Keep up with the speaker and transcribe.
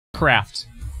Minecraft.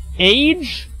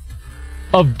 Age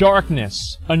of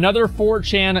Darkness. Another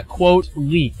 4chan quote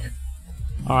leak.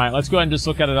 Alright, let's go ahead and just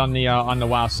look at it on the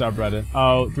WoW subreddit.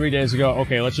 Oh, 3 days ago.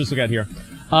 Okay, let's just look at it here.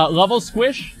 Level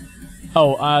squish.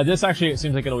 Oh, this actually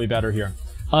seems like it'll be better here.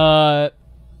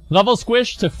 Level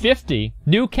squish to 50.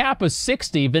 New cap is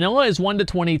 60. Vanilla is 1 to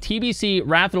 20. TBC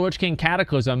Wrath of the Lich King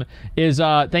Cataclysm is,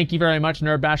 thank you very much,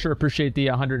 Nerd Basher. Appreciate the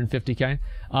 150k.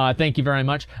 Thank you very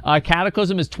much.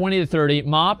 Cataclysm is 20 to 30.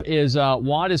 Mop is,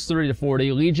 WAD is 30 to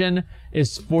 40. Legion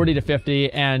is 40 to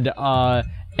 50. And,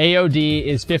 AOD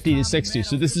is 50 to 60.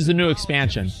 So this is a new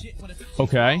expansion.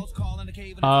 Okay.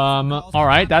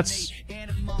 Alright, that's...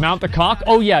 Mount the cock?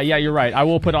 Oh, yeah, you're right. I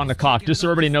will put on the cock, just so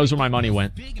everybody knows where my money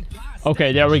went.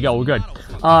 Okay, there we go. We're good.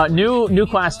 New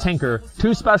class Tinker.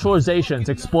 2 specializations.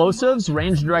 Explosives,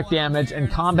 range direct damage, and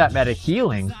combat medic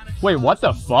healing. Wait, what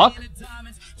the fuck?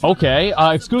 Okay,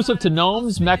 exclusive to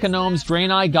gnomes, mechagnomes,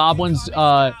 draenei, goblins,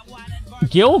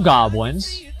 gill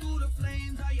goblins.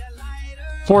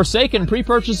 Forsaken,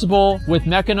 pre-purchasable with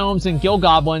mechagnomes and gill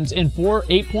goblins in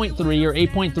 8.3 or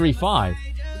 8.35.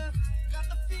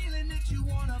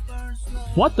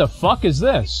 What the fuck is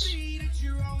this?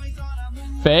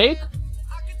 Fake?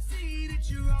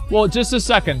 Well, just a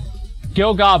second.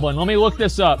 Gill Goblin. Let me look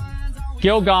this up.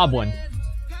 Gill Goblin.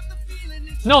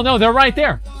 No, they're right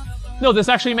there. No, this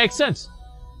actually makes sense.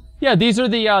 Yeah, these are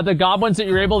the goblins that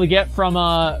you're able to get from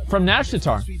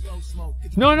Nashtatar.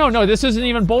 No, this isn't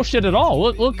even bullshit at all.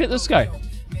 Look at this guy.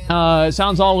 It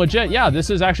sounds all legit. Yeah, this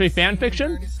is actually fan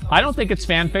fiction. I don't think it's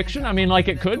fan fiction. I mean, like,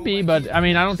 it could be, but, I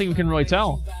mean, I don't think we can really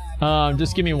tell.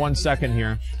 Just give me 1 second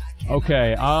here.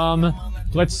 Okay,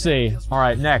 let's see.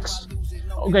 Alright, next.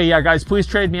 Okay, yeah, guys, please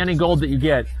trade me any gold that you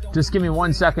get. Just give me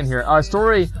 1 second here.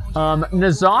 Story,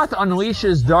 N'Zoth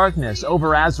unleashes darkness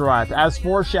over Azeroth, as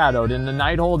foreshadowed in the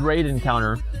Nighthold raid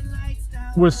encounter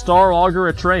with Star Augur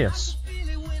Atreus.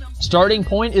 Starting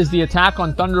point is the attack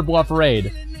on Thunderbluff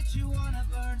raid.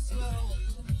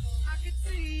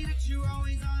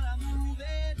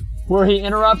 Where he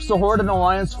interrupts the Horde and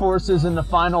Alliance forces in the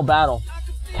final battle.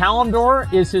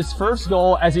 Kalimdor is his first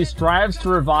goal as he strives to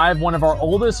revive one of our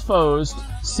oldest foes,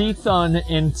 Cthulhu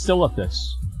in Silithus.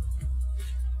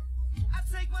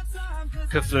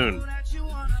 Cthulhu.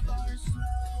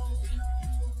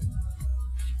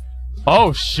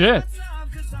 Oh shit!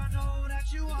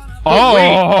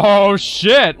 Oh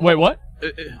shit! Wait, what?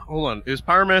 Hold on. Is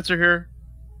Pyromancer here?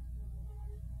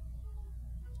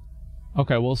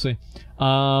 Okay, we'll see.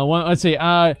 Well, let's see.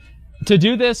 To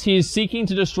do this, he's seeking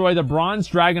to destroy the Bronze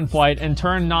Dragonflight and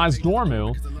turn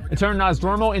Nozdormu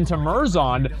into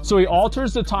Murzond, so he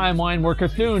alters the timeline where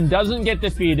Cthulhu doesn't get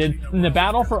defeated and the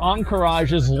battle for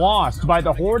Ahn'Qiraj is lost by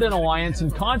the Horde and Alliance in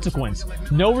consequence.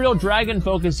 No real dragon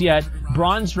focus yet.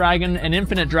 Bronze Dragon and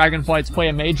Infinite Dragonflights play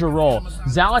a major role.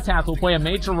 Xal'atath will play a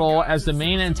major role as the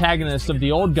main antagonist of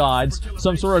the Old Gods,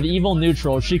 some sort of evil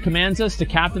neutral. She commands us to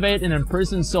captivate and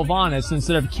imprison Sylvanas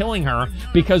instead of killing her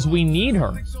because we need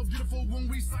her.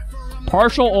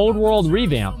 Partial Old World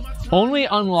revamp. Only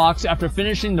unlocks after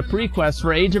finishing the pre-quest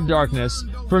for Age of Darkness.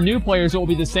 For new players, it will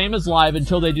be the same as live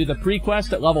until they do the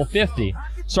pre-quest at level 50.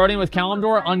 Starting with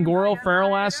Kalimdor, Ungoro,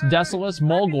 Feralast, Desolus,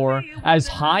 Mulgore as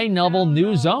high-level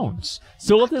new zones.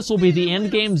 Silithus will be the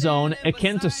endgame zone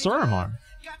akin to Suramar.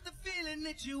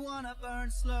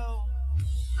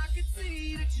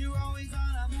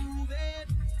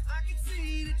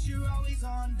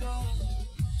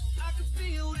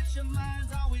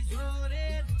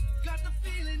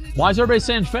 Why is everybody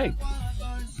saying fake?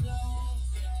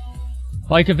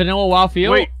 Like a vanilla WoW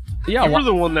feel? Wait, yeah, you were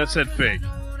the one that said fake.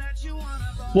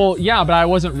 Well, yeah, but I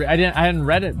hadn't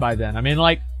read it by then. I mean,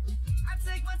 like,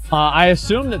 I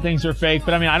assume that things are fake,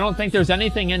 but I mean, I don't think there's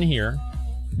anything in here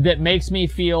that makes me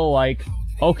feel like,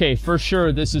 okay, for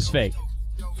sure this is fake.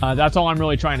 That's all I'm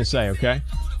really trying to say, okay?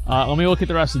 Let me look at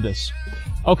the rest of this.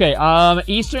 Okay,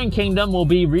 Eastern Kingdom will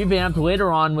be revamped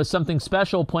later on with something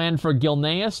special planned for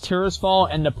Gilneas, Tirisfal,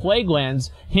 and the Plaguelands,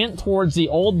 hint towards the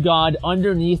old god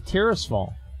underneath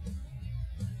Tirisfal.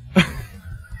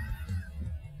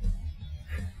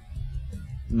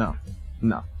 No.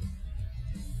 No.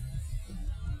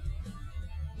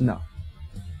 No.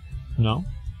 No?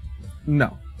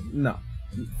 No. No.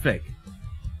 Fake.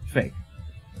 Fake.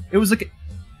 It was a...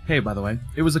 Hey, by the way,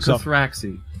 it was a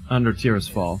Cathraxi under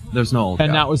Tirisfal. There's no old And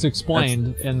god. that was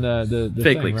explained in the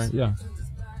fake thing, leaks. right? Yeah.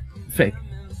 Fake.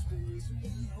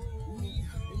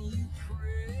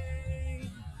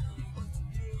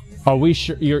 Are we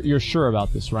sure? You're sure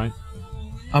about this, right?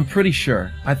 I'm pretty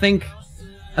sure. I think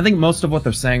most of what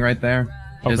they're saying right there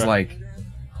is like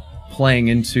playing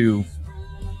into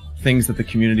things that the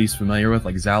community's familiar with,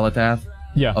 like Xal'atath.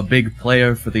 Yeah. a big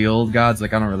player for the old gods.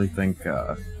 Like, I don't really think.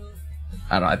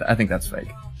 I think that's fake.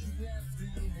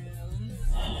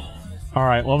 All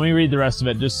right, well, let me read the rest of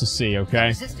it just to see,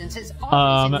 okay?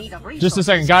 Just a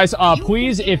second, guys.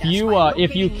 Please, if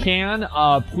you can,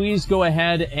 please go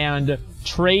ahead and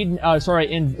trade.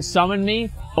 And summon me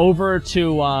over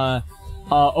to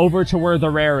where the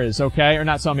rare is, okay? Or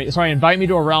not summon me. Sorry, invite me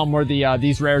to a realm where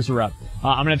these rares are up.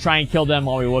 I'm gonna try and kill them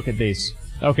while we look at these.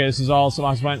 Okay, this is all so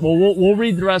fun. Well, we'll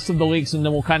read the rest of the leaks and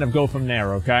then we'll kind of go from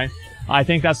there, okay? I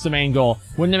think that's the main goal.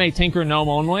 Wouldn't it make Tinker Gnome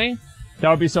only? That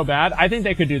would be so bad. I think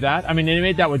they could do that. I mean, they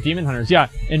made that with Demon Hunters. Yeah,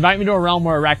 invite me to a realm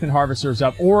where Arachnid Harvester's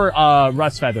up. Or,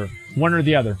 Rust Feather. One or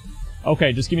the other.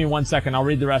 Okay, just give me 1 second. I'll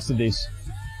read the rest of these.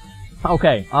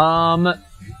 Okay,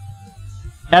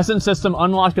 Essence System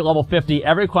unlocked at level 50.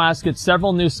 Every class gets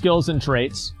several new skills and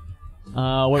traits.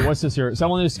 Wait, what's this here?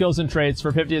 Several new skills and traits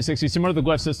for 50 to 60. Similar to the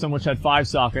Glyph System, which had 5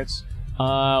 sockets.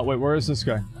 Wait, where is this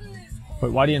guy?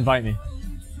 Wait, why do you invite me?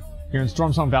 You're in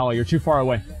Stormsong Valley. You're too far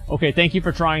away. Okay, thank you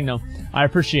for trying, though. I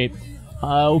appreciate.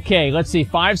 Okay, let's see.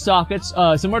 5 sockets.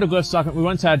 Similar to Glyph socket, we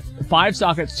once had 5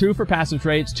 sockets, 2 for passive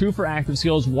traits, 2 for active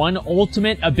skills, 1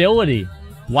 ultimate ability.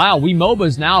 Wow, we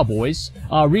MOBAs now, boys.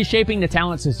 Reshaping the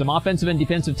talent system. Offensive and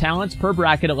defensive talents per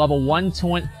bracket at level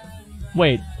 120.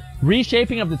 Wait.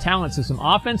 Reshaping of the talent system.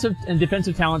 Offensive and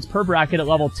defensive talents per bracket at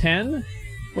level 10.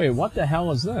 Wait, what the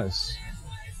hell is this?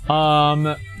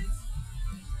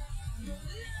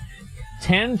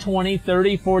 10, 20,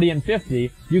 30, 40, and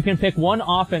 50, you can pick 1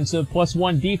 offensive plus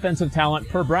 1 defensive talent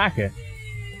per bracket.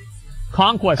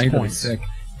 Conquest points. Sick.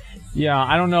 Yeah,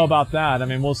 I don't know about that. I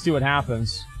mean, we'll see what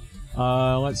happens.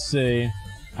 Let's see.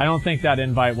 I don't think that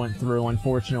invite went through,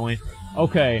 unfortunately.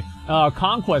 Okay,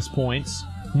 conquest points.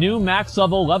 New max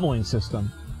level leveling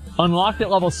system. Unlocked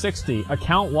at level 60,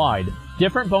 account-wide.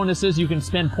 Different bonuses you can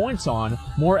spend points on,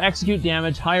 more execute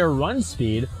damage, higher run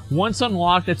speed. Once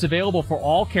unlocked, it's available for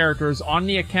all characters on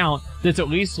the account that's at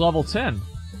least level 10.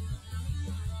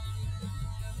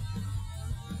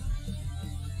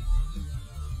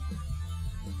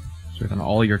 So then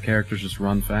all your characters just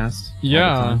run fast?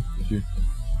 Yeah.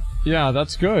 Yeah,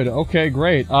 that's good. Okay,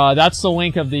 great. That's the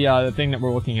link of the thing that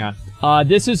we're looking at.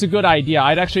 This is a good idea.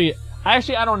 I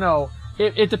don't know.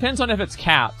 It depends on if it's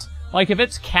capped. Like, if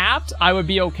it's capped, I would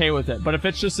be okay with it. But if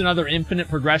it's just another infinite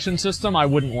progression system, I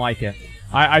wouldn't like it.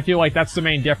 I feel like that's the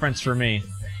main difference for me.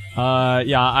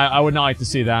 Yeah, I would not like to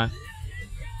see that.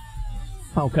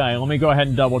 Okay, let me go ahead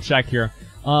and double check here.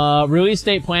 Release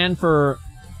date planned for...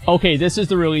 Okay, this is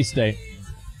the release date.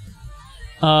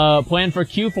 Planned for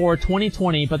Q4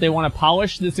 2020, but they want to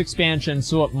polish this expansion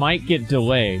so it might get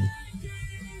delayed.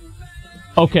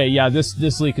 Okay, yeah,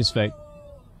 this leak is fake.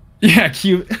 Yeah,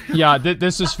 cute. Yeah,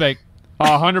 this is fake.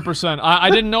 100%.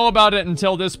 I didn't know about it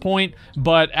until this point,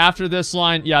 but after this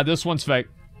line, yeah, this one's fake.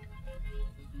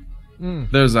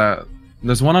 There's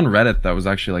one on Reddit that was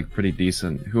actually like pretty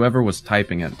decent. Whoever was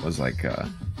typing it was like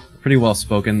pretty well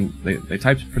spoken. They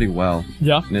typed pretty well.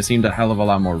 Yeah. And it seemed a hell of a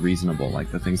lot more reasonable,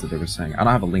 like the things that they were saying. I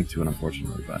don't have a link to it,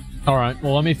 unfortunately, but. All right.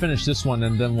 Well, let me finish this one,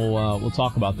 and then we'll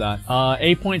talk about that.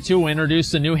 8.2 will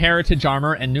introduce the new heritage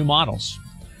armor and new models.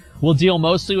 We'll deal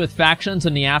mostly with factions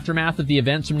in the aftermath of the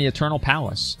events from the Eternal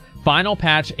Palace. Final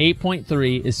patch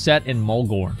 8.3 is set in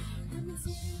Mulgore.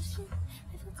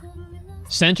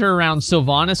 Center around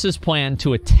Sylvanas' plan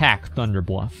to attack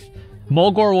Thunderbluff.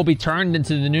 Mulgore will be turned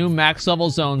into the new max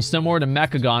level zone similar to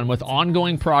Mechagon with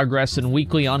ongoing progress and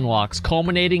weekly unlocks,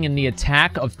 culminating in the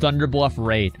attack of Thunderbluff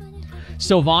Raid.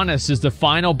 Sylvanas is the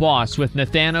final boss, with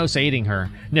Nathanos aiding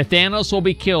her. Nathanos will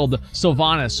be killed,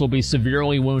 Sylvanas will be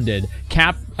severely wounded,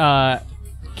 captivated,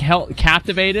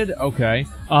 okay,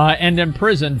 and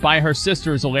imprisoned by her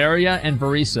sisters Ilaria and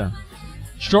Varisa.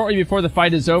 Shortly before the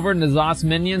fight is over, Nazat's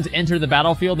minions enter the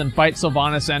battlefield and fight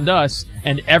Sylvanas and us,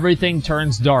 and everything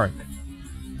turns dark.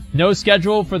 No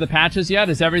schedule for the patches yet,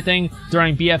 as everything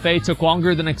during BFA took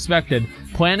longer than expected.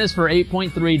 Plan is for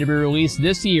 8.3 to be released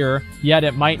this year, yet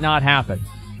it might not happen.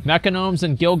 Mechanomes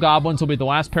and Guild Goblins will be the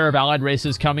last pair of allied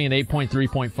races coming in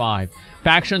 8.3.5.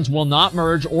 Factions will not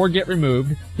merge or get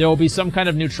removed. There will be some kind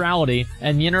of neutrality,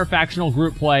 and the interfactional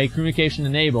group play, communication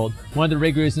enabled. One of the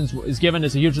big reasons is given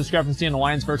is a huge discrepancy in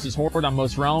Alliance versus Horde on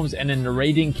most realms and in the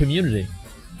raiding community.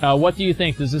 What do you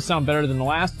think? Does this sound better than the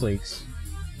last leaks?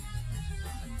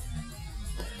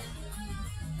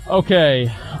 Okay,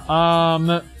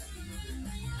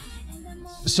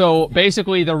 so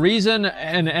basically the reason,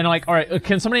 and like, alright,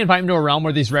 can somebody invite me to a realm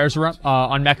where these rares are up,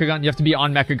 on Mechagon? You have to be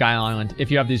on Mechagon Island if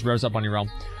you have these rares up on your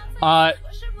realm.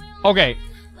 Okay,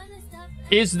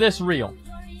 is this real?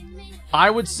 I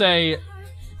would say,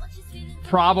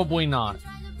 probably not.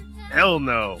 Hell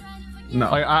no. No.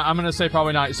 Like, I'm gonna say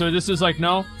probably not. So this is like,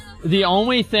 no. The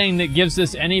only thing that gives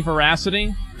this any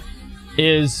veracity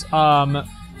is,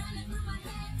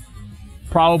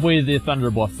 probably the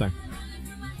Thunderbluff thing.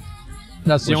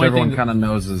 That's the Which only everyone thing kind of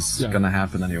knows is gonna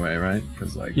happen anyway, right?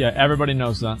 Because like, yeah, everybody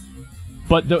knows that.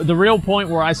 But the real point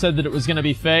where I said that it was gonna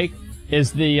be fake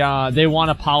is they want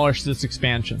to polish this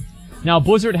expansion. Now,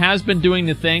 Blizzard has been doing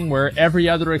the thing where every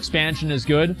other expansion is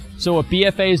good, so if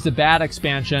BFA is the bad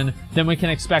expansion, then we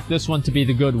can expect this one to be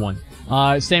the good one.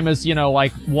 Same as, you know,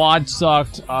 like, WoD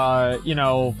sucked, you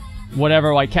know,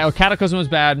 whatever, like, Cataclysm was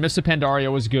bad, Mists of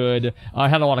Pandaria was good,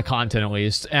 had a lot of content at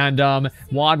least, and,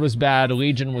 WoD was bad,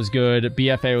 Legion was good,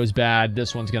 BFA was bad,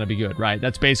 this one's gonna be good, right?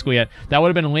 That's basically it. That would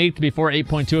have been leaked before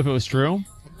 8.2 if it was true.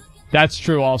 That's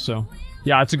true also.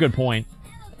 Yeah, that's a good point.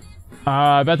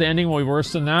 I bet the ending will be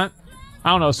worse than that. I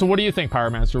don't know. So what do you think,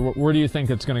 Pyromancer? Where do you think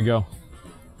it's gonna go?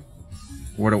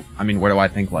 where do I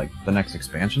think like the next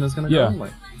expansion is gonna go?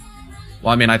 Like,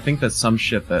 well, I mean, I think that some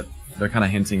shit that they're kind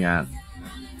of hinting at,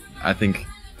 I think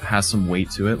has some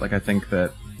weight to it. Like, I think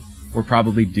that we're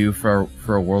probably due for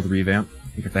a world revamp. I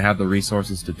think if they have the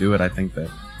resources to do it, I think that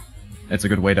it's a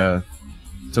good way to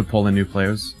pull in new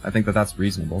players. I think that that's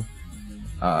reasonable.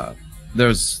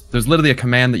 There's literally a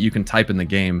command that you can type in the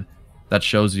game that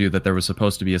shows you that there was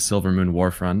supposed to be a Silver Moon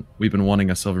Warfront. We've been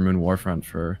wanting a Silver Moon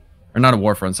Warfront or not a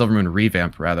Warfront, Silver Moon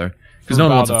revamp rather, because no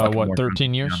one wants a fucking what, Warfront,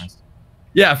 13 years?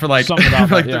 Yeah, for like, Something about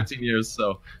for like that, 13 years.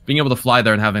 So being able to fly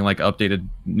there and having like updated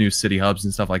new city hubs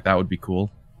and stuff like that would be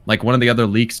cool. Like, one of the other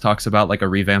leaks talks about like a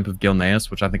revamp of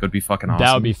Gilneas, which I think would be fucking awesome.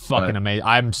 That would be fucking amazing.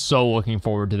 I'm so looking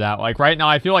forward to that. Like, right now,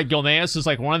 I feel like Gilneas is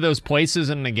like one of those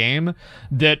places in the game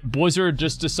that Blizzard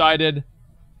just decided,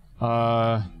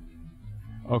 okay,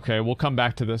 we'll come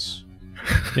back to this.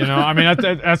 You know, I mean,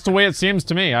 that's the way it seems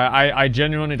to me. I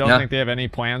genuinely don't think they have any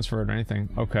plans for it or anything.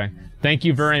 Okay. Thank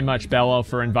you very much, Bello,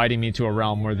 for inviting me to a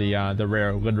realm where the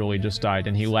rare literally just died,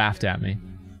 and he laughed at me.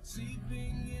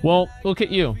 Well, look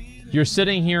at you. You're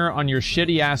sitting here on your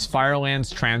shitty-ass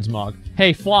Firelands transmog.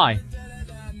 Hey, fly.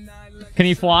 Can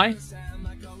you fly?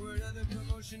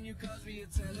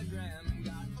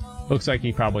 Looks like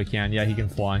he probably can. Yeah, he can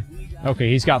fly. Okay,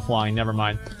 he's got flying. Never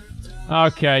mind.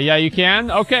 Okay, yeah, you can?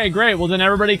 Okay, great. Well, then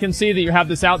everybody can see that you have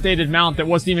this outdated mount that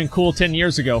wasn't even cool 10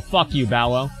 years ago. Fuck you,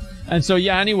 Ballo. And so,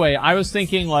 yeah, anyway, I was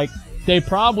thinking, like, they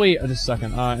probably... just a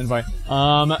second. Invite.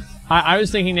 I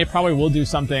was thinking they probably will do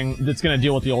something that's going to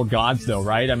deal with the old gods, though,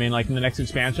 right? I mean, like, in the next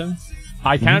expansion?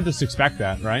 I kind of just expect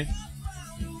that, right?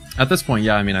 At this point,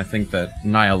 yeah, I mean, I think that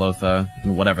Nyalotha,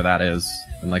 and whatever that is,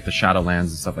 and, like, the Shadowlands and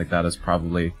stuff like that is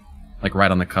probably, like,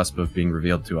 right on the cusp of being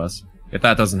revealed to us. If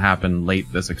that doesn't happen late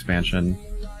this expansion,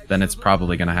 then it's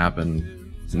probably going to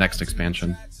happen next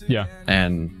expansion. Yeah.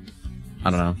 And, I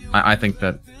don't know. I think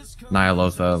that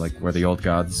Nyalotha, like, where the old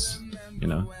gods, you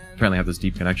know, apparently have this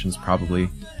deep connection, is probably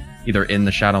either in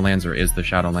the Shadowlands or is the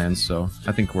Shadowlands, so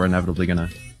I think we're inevitably gonna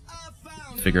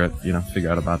figure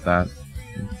out about that.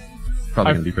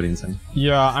 Probably gonna be pretty insane.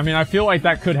 Yeah, I mean, I feel like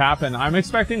that could happen. I'm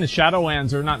expecting the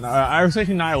Shadowlands, or not, I was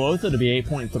expecting Nyalotha to be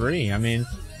 8.3. I mean,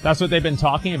 that's what they've been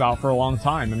talking about for a long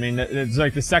time. I mean, it's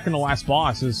like the second to last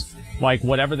boss is, like,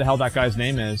 whatever the hell that guy's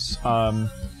name is. What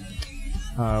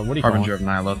do you call it? Harbinger of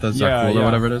Nyalotha, Zakul, or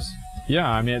whatever it is? Yeah,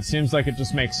 I mean, it seems like it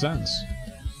just makes sense.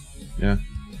 Yeah,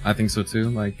 I think so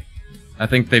too. Like, I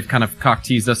think they've kind of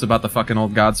cock-teased us about the fucking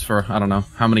old gods for, I don't know,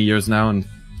 how many years now, and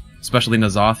especially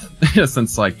N'Zoth,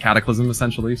 since, like, Cataclysm,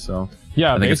 essentially, so...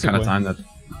 Yeah, I think basically. it's kind of time that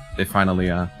they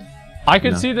finally, I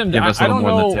could see them... give us a I little don't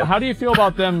more than know, the how do you feel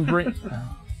about them bring...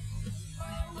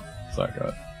 Sorry,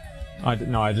 go ahead.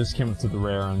 No, I just came up to the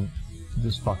rare and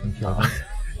just fucking killed him.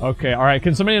 Okay, alright,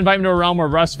 can somebody invite me to a realm where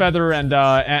Rustfeather and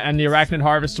the Arachnid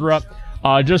Harvester up?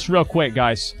 Just real quick,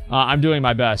 guys. I'm doing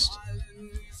my best.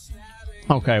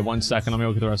 Okay, 1 second. Let me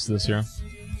look at the rest of this here.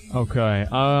 Okay.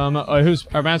 Who's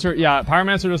Pyromancer? Yeah,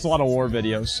 Pyromancer does a lot of war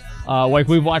videos. Like,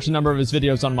 we've watched a number of his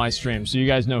videos on my stream, so you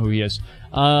guys know who he is.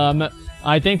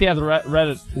 I think they have the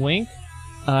Reddit link.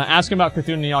 Ask him about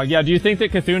Cthulhu and Yogg. Yeah, do you think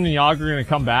that Cthulhu and Yogg are going to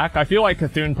come back? I feel like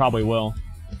Cthulhu probably will.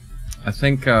 I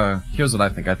think, here's what I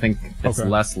think. I think it's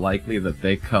less likely that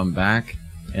they come back,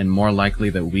 and more likely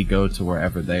that we go to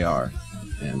wherever they are.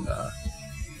 And,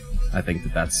 I think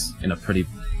that that's in a pretty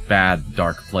bad,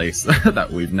 dark place that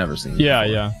we've never seen before.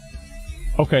 Yeah.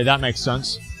 Okay, that makes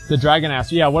sense. The dragon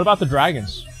ass. Yeah, what about the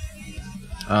dragons?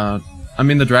 I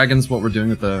mean, the dragons, what we're doing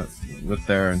with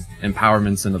their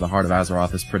empowerments into the heart of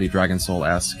Azeroth is pretty Dragon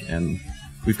Soul-esque, and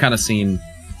we've kind of seen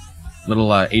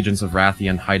little agents of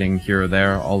Rathian hiding here or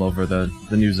there all over the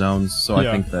new zones, so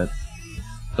I think that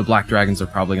the Black Dragons are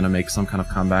probably going to make some kind of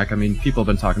comeback. I mean, people have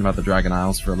been talking about the Dragon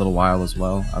Isles for a little while as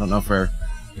well. I don't know if we're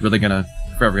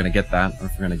we're ever gonna get that, or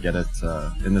if we're gonna get it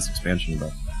in this expansion.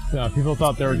 But yeah, people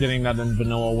thought they were getting that in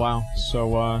vanilla WoW,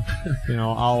 so you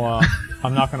know,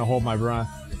 I'm not gonna hold my breath.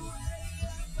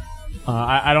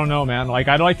 I don't know, man. Like,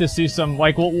 I'd like to see some,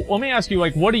 like, well, let me ask you,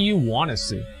 like, what do you want to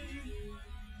see?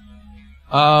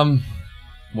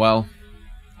 Well,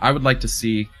 I would like to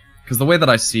see, because the way that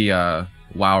I see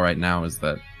WoW right now is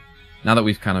that now that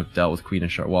we've kind of dealt with Queen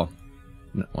Ashara, well,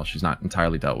 she's not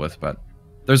entirely dealt with, but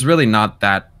there's really not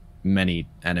that many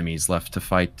enemies left to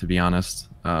fight, to be honest.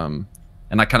 And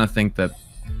I kind of think that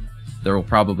there will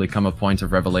probably come a point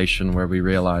of revelation where we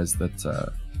realize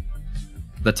that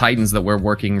the Titans that we're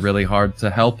working really hard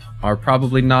to help are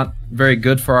probably not very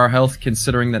good for our health,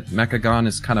 considering that Mcconnell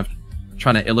is kind of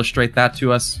trying to illustrate that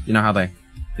to us. You know how they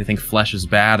think flesh is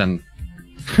bad, and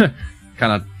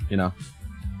kind of, you know,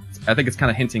 I think it's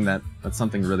kind of hinting that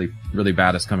something really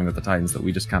bad is coming with the Titans that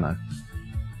we just kind of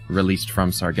released from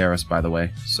Sargeras, by the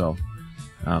way. So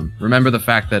remember the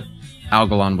fact that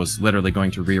Algalon was literally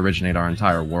going to re-originate our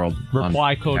entire world.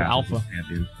 Reply code alpha.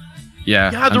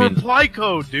 Yeah, Yeah, the reply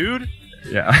code, dude.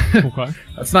 Yeah. Okay.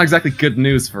 That's not exactly good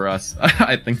news for us.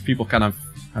 I think people kind of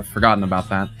have forgotten about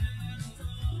that.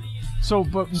 So,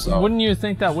 wouldn't you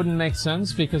think that wouldn't make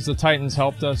sense because the Titans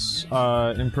helped us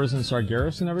imprison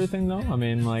Sargeras and everything, though? I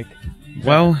mean, like...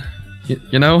 Well,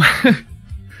 you know,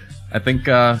 I think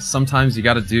sometimes you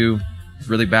gotta do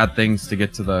really bad things to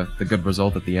get to the good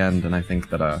result at the end, and I think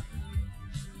that,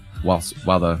 while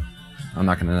I'm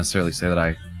not gonna necessarily say that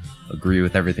I agree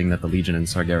with everything that the Legion and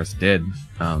Sargeras did,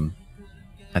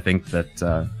 I think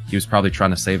that he was probably trying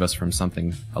to save us from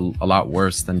something a lot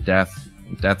worse than death.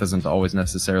 Death isn't always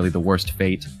necessarily the worst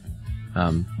fate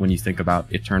when you think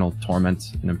about eternal torment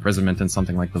and imprisonment in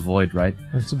something like the Void, right?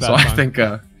 That's a bad so time. I think,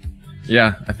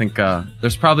 yeah, I think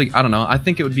there's probably, I don't know, I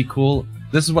think it would be cool.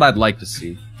 This is what I'd like to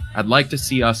see. I'd like to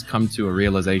see us come to a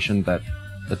realization that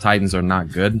the Titans are not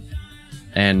good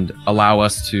and allow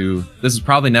us to, this is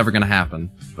probably never going to happen,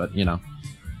 but, you know,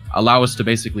 allow us to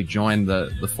basically join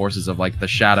the forces of, like, the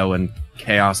Shadow and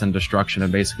Chaos and Destruction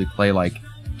and basically play, like,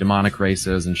 demonic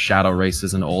races and shadow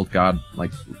races and old god,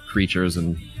 like, creatures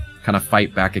and kind of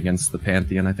fight back against the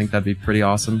Pantheon. I think that'd be pretty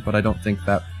awesome, but I don't think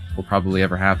that will probably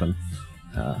ever happen.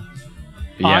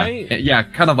 Yeah,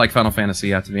 kind of like Final Fantasy,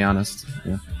 yeah, to be honest.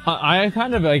 Yeah. I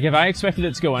kind of, like, if I expected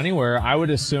it to go anywhere, I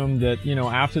would assume that, you know,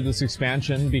 after this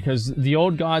expansion, because the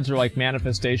old gods are, like,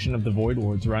 manifestation of the Void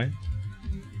Lords, right?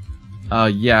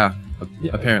 Yeah,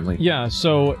 apparently. Yeah,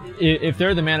 so if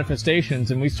they're the manifestations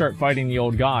and we start fighting the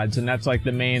old gods, and that's like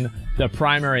the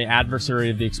primary adversary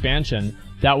of the expansion,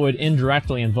 that would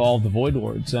indirectly involve the Void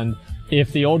Lords. And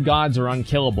if the old gods are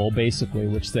unkillable, basically,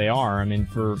 which they are, I mean,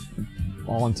 for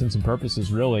all intents and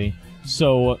purposes, really,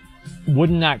 so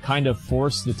wouldn't that kind of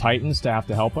force the Titans to have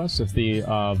to help us if the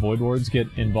Void Lords get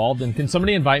involved? And can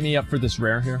somebody invite me up for this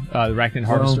rare here? The Arachnid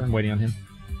Harvester, I'm waiting on him.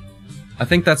 I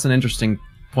think that's an interesting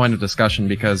point of discussion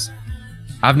because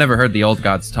I've never heard the old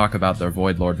gods talk about their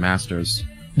Void Lord masters.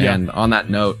 Yeah. And on that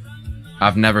note,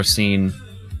 I've never seen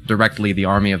directly the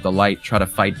Army of the Light try to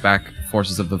fight back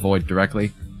forces of the Void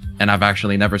directly. And I've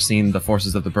actually never seen the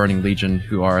forces of the Burning Legion,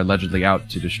 who are allegedly out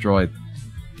to destroy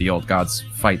the old gods,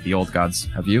 fight the old gods.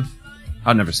 Have you?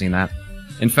 I've never seen that.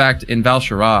 In fact, in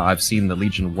Val'Sharah, I've seen the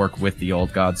Legion work with the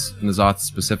old gods, N'Zoth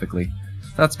specifically.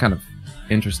 That's kind of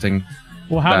interesting.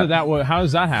 Well, how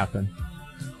does that happen?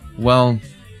 Well,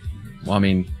 I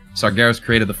mean, Sargeras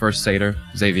created the first satyr,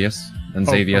 Xavius, and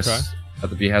Xavius, at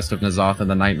the behest of N'Zoth and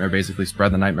the Nightmare, basically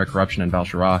spread the Nightmare corruption in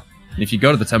Val'Sharah. And if you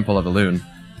go to the Temple of Elune,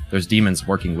 there's demons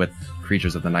working with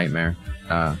creatures of the Nightmare.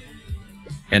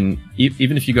 And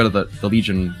even if you go to the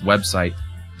Legion website,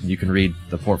 you can read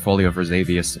the portfolio for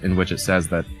Xavius, in which it says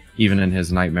that even in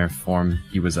his Nightmare form,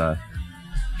 he was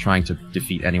trying to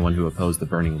defeat anyone who opposed the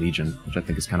Burning Legion, which I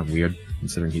think is kind of weird,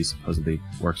 considering he supposedly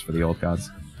works for the old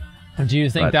gods. And do you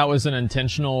think that was an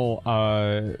intentional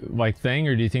like thing,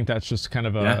 or do you think that's just kind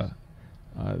of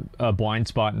a blind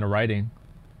spot in the writing?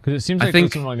 Because it seems like it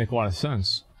doesn't really make a lot of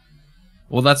sense.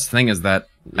 Well, that's the thing is that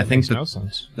I think no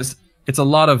sense. It's a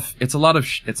lot of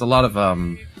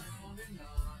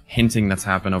hinting that's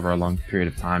happened over a long period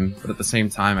of time, but at the same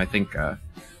time, I think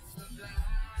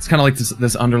it's kind of like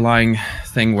this underlying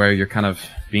thing where you're kind of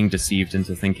being deceived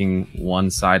into thinking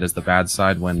one side is the bad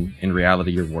side when in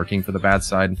reality you're working for the bad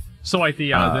side. So like the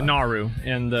Naru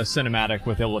in the cinematic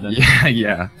with Illidan.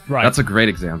 Yeah. Right. That's a great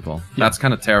example. Yeah. That's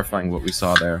kind of terrifying what we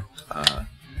saw there.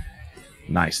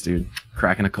 Nice, dude.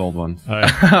 Cracking a cold one.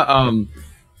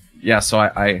 Yeah, so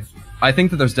I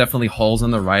think that there's definitely holes in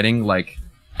the writing. Like,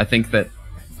 I think that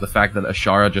the fact that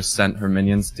Ashara just sent her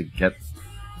minions to get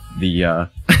the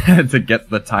to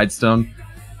get the Tidestone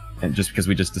and just because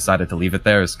we just decided to leave it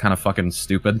there is kind of fucking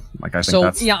stupid. Like, I think so,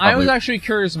 that's yeah, I was actually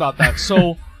curious about that.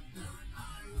 So,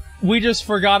 we just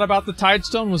forgot about the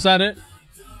Tidestone? Was that it?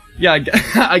 Yeah, I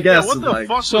guess. Yeah, what the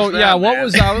fuck So, was that, yeah, what man?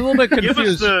 was that? I'm a little bit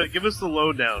confused. Give us the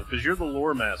lowdown, because you're the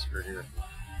lore master here.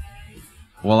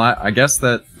 Well, I guess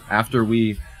that after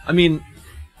we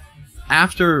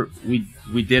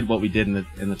did what we did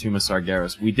in the Tomb of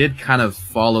Sargeras, we did kind of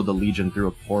follow the Legion through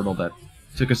a portal that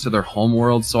took us to their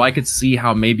homeworld, so I could see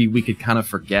how maybe we could kind of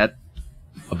forget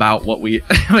about what we...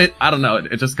 I don't know,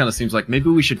 it just kind of seems like maybe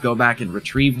we should go back and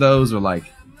retrieve those, or like...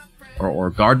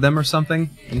 Or guard them or something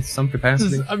in some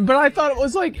capacity. But I thought it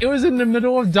was in the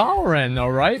middle of Dalaran, though,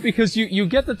 right? Because you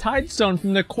get the Tidestone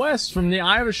from the quest from the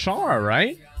Eye of Ashara,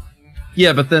 right?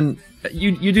 Yeah, but then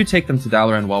you do take them to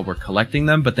Dalaran while we're collecting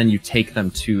them, but then you take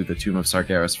them to the Tomb of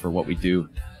Sargeras for what we do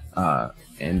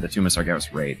in the Tomb of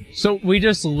Sargeras raid. So we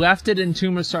just left it in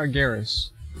Tomb of Sargeras.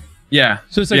 Yeah.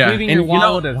 So it's like leaving and your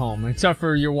wallet at home, except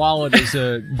for your wallet is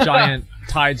a giant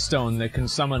Tidestone that can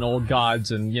summon old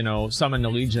gods and, you know, summon the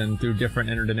Legion through different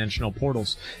interdimensional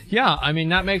portals. Yeah, I mean,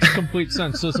 that makes complete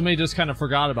sense. So somebody just kind of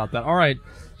forgot about that. All right.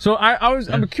 So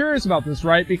I'm curious about this,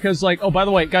 right? Because, like, oh, by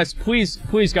the way, guys, please,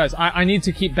 guys, I need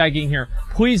to keep begging here.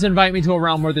 Please invite me to a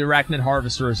realm where the Arachnid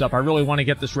Harvester is up. I really want to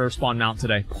get this rare spawn mount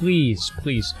today. Please.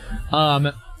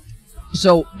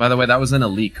 So... By the way, that was in a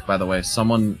leak, by the way.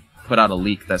 Someone put out a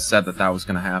leak that said that was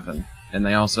going to happen. And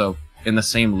they also, in the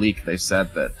same leak, they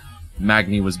said that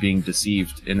Magni was being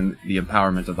deceived in the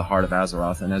empowerment of the Heart of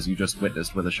Azeroth, and as you just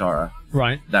witnessed with Ashara,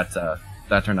 right? That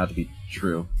turned out to be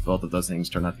true. Both of those things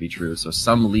turned out to be true. So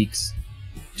some leaks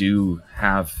do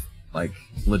have, like,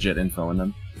 legit info in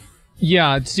them.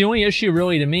 Yeah, it's the only issue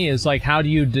really to me is, like, how do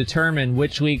you determine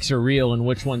which leaks are real and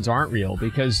which ones aren't real?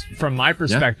 Because from my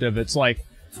perspective, it's like,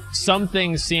 some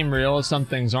things seem real, some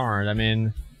things aren't. I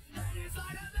mean,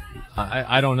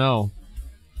 I don't know.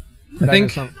 Go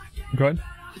ahead.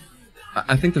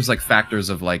 I think there's, like, factors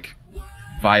of, like,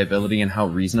 viability and how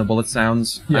reasonable it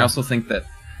sounds. Yeah. I also think that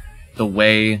the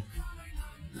way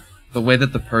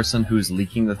that the person who's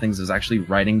leaking the things is actually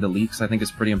writing the leaks, I think,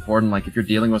 is pretty important. Like, if you're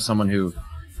dealing with someone who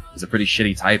is a pretty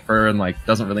shitty typer and, like,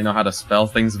 doesn't really know how to spell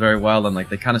things very well, and, like,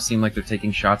 they kind of seem like they're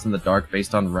taking shots in the dark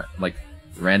based on, like,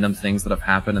 random things that have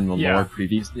happened in the lore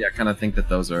previously, I kind of think that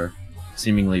those are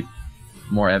seemingly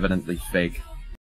more evidently fake.